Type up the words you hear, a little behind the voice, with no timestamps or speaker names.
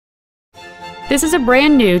This is a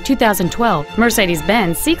brand new 2012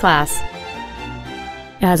 Mercedes-Benz C Class.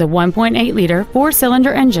 It has a 1.8-liter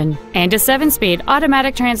four-cylinder engine and a 7-speed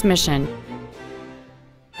automatic transmission.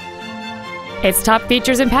 Its top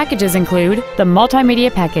features and packages include the multimedia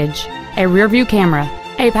package, a rear-view camera,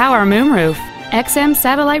 a power moonroof, XM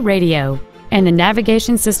satellite radio, and the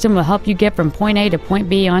navigation system will help you get from point A to point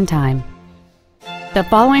B on time. The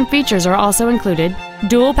following features are also included: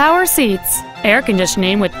 dual power seats, air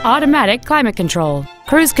conditioning with automatic climate control,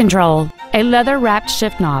 cruise control, a leather-wrapped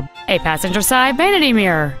shift knob, a passenger side vanity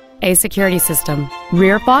mirror, a security system,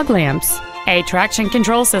 rear fog lamps, a traction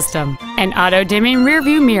control system, an auto-dimming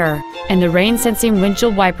rear-view mirror, and the rain-sensing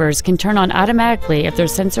windshield wipers can turn on automatically if their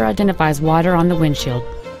sensor identifies water on the windshield.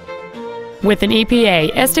 With an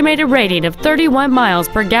EPA estimated rating of 31 miles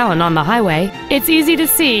per gallon on the highway, it's easy to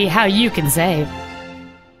see how you can save.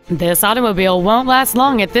 This automobile won't last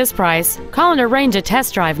long at this price. Call and arrange a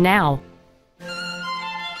test drive now.